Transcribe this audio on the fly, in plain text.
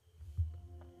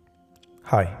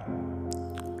Hi,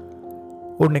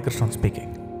 Udni Krishnan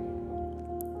speaking.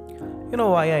 You know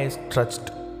why I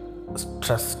trust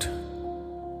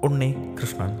Udni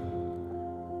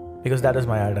Krishnan? Because that is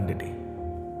my identity,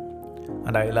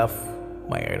 and I love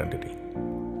my identity.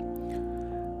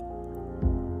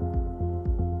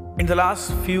 In the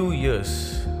last few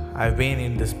years, I've been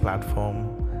in this platform,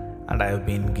 and I've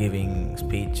been giving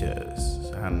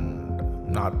speeches,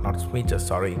 and not speeches,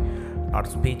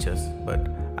 but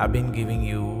I've been giving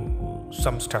you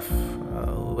some stuff,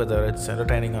 whether it's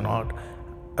entertaining or not.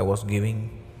 I was giving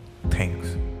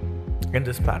things in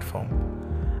this platform,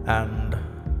 and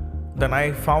then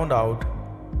I found out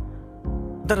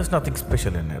there is nothing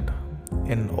special in it.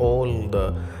 In all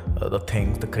the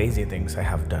things, the crazy things I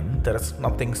have done, there is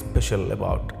nothing special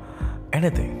about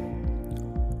anything.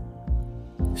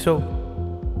 So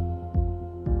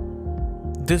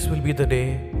this will be the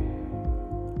day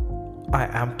I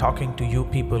am talking to you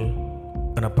people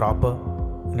in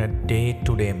a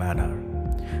day-to-day manner.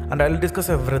 And I'll discuss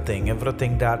everything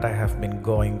that I have been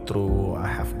going through, I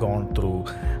have gone through,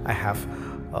 I have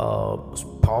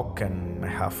spoken, I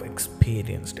have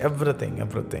experienced everything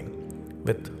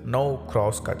with no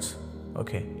cross cuts.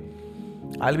 Okay.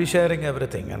 I'll be sharing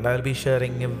everything, and I'll be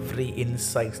sharing every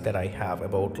insights that I have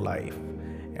about life,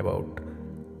 about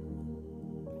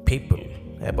people,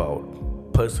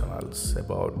 about personals,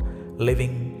 about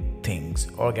living things,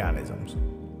 organisms.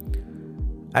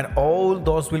 And all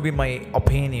those will be my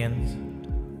opinions,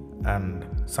 and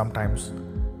sometimes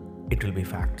it will be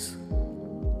facts.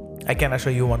 I can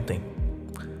assure you one thing.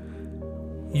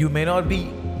 You may not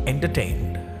be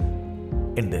entertained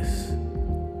in this,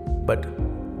 but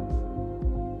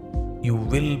you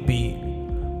will be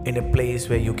in a place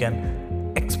where you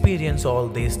can experience all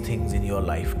these things in your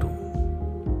life too.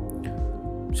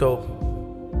 So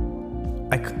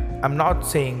I'm not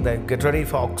saying that get ready,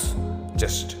 folks,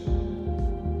 just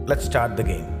let's start the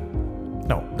game.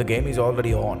 No, the game is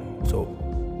already on. So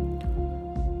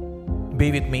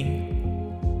be with me,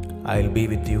 I'll be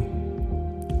with you.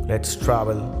 Let's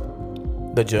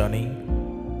travel the journey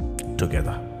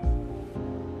together.